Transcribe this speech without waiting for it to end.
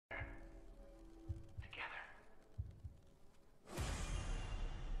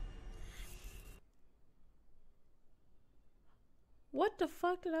What the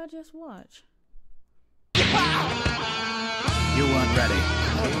fuck did I just watch? You weren't ready.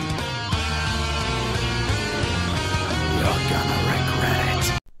 You're gonna regret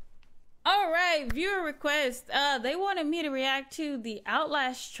it. Alright, viewer request. They wanted me to react to the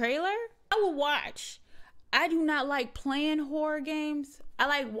Outlast trailer. I will watch. I do not like playing horror games. I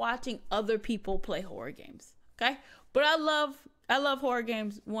like watching other people play horror games. Okay? But I love horror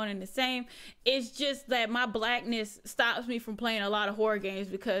games one and the same. It's just that my blackness stops me from playing a lot of horror games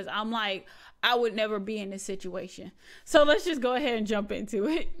because I'm like, I would never be in this situation. So let's just go ahead and jump into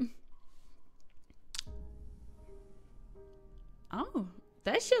it. Oh,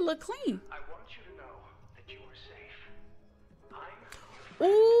 that shit look clean. I want you to know that you are safe.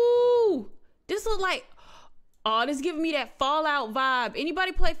 Ooh, this look like, oh, this giving me that Fallout vibe.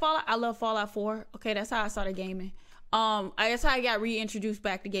 Anybody play Fallout? I love Fallout 4. Okay, that's how I started gaming. That's how I got reintroduced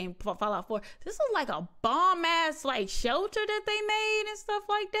back to game Fallout 4. This is like a bomb ass like shelter that they made and stuff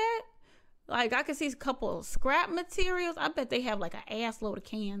like that. Like I can see a couple of scrap materials. I bet they have like an ass load of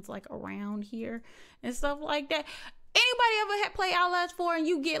cans like around here and stuff like that. Anybody ever had play Outlast 4 and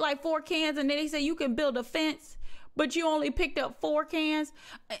you get like 4 cans and then they say you can build a fence, but you only picked up 4 cans?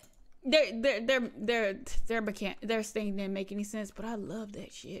 Their thing didn't make any sense, but I love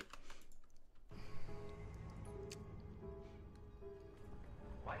that shit.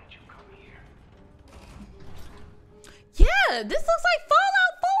 Why did you come here? Yeah, this looks like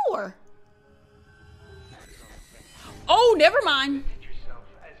Fallout 4. Oh, never mind. Present yourself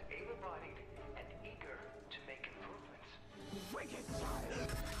as able-bodied and eager to make improvements.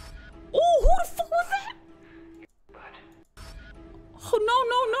 Oh, who the fuck was that? But Oh,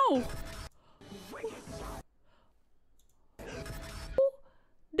 no.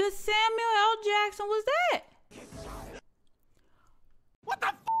 The Samuel L. Jackson was that? What the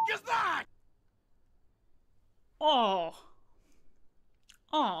f is that? Oh.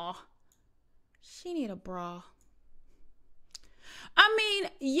 She need a bra. I mean,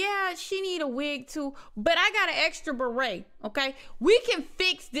 yeah, she need a wig too, but I got an extra beret, okay? We can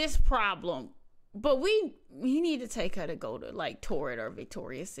fix this problem, but we need to take her to go to like Torrid or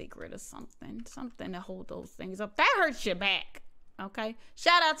Victoria's Secret or something to hold those things up. That hurts your back, okay?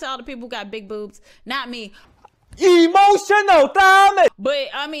 Shout out to all the people who got big boobs, not me. Emotional damage. But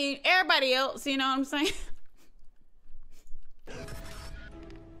I mean, everybody else, you know what I'm saying? But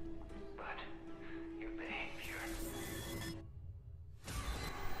your behavior.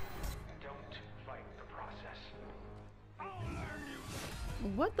 Don't fight the process.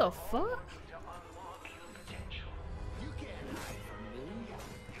 What the fuck? To unlock your potential. You can't hide from me.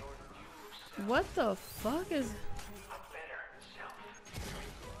 Your new self. What the fuck is... A better self.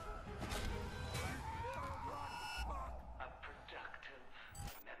 A productive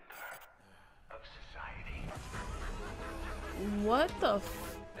member of society. What the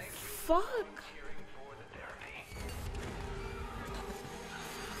fuck? Cheering for the therapy.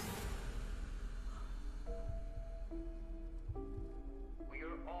 We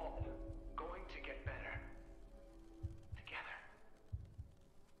are all going to get better together.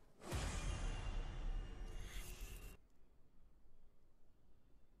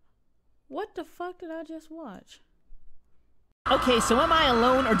 What the fuck did I just watch? Okay, so am I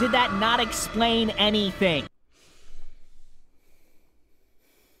alone, or did that not explain anything?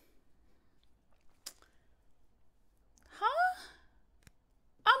 Huh?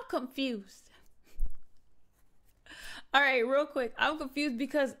 I'm confused. All right, real quick. I'm confused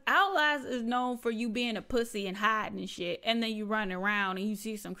because Outlast is known for you being a pussy and hiding and shit. And then you run around and you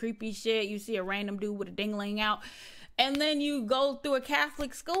see some creepy shit. You see a random dude with a dingling out. And then you go through a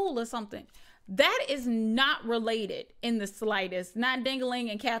Catholic school or something. That is not related in the slightest. Not dingling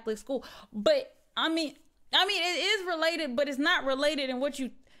in Catholic school. But, I mean, it is related, but it's not related in what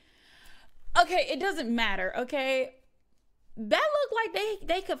you... Okay, it doesn't matter, okay? That looked like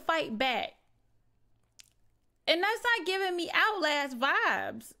they could fight back. And that's not giving me Outlast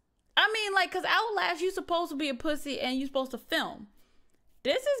vibes. I mean, like, because Outlast, you're supposed to be a pussy and you're supposed to film.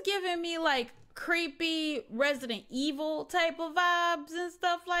 This is giving me, like, creepy Resident Evil type of vibes and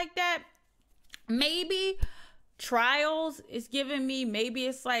stuff like that. Maybe Trials is giving me, maybe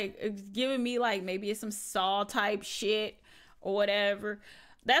it's giving me, like, maybe it's some Saw type shit or whatever.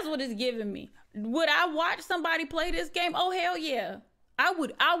 That's what it's giving me. Would I watch somebody play this game? Oh, hell yeah. I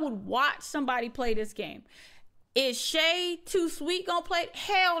would watch somebody play this game. Is Shaytosweet gonna play it?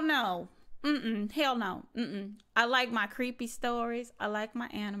 Hell no. Hell no. I like my creepy stories. I like my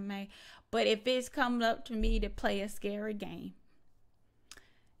anime. But if it's coming up to me to play a scary game,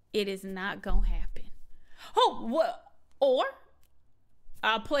 it is not gonna happen. Oh, what? Or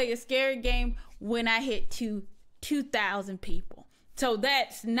I'll play a scary game when I hit 2,000 people. So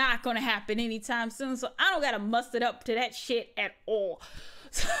that's not gonna happen anytime soon. So I don't gotta muster up to that shit at all.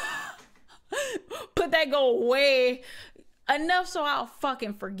 Put that goal away enough so I'll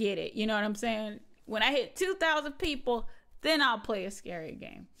fucking forget it. You know what I'm saying? When I hit 2,000 people, then I'll play a scary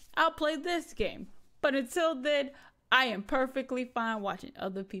game. I'll play this game. But until then, I am perfectly fine watching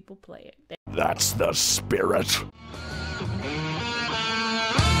other people play it. That's the spirit.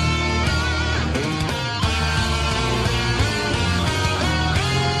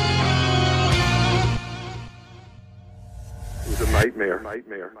 It was a nightmare.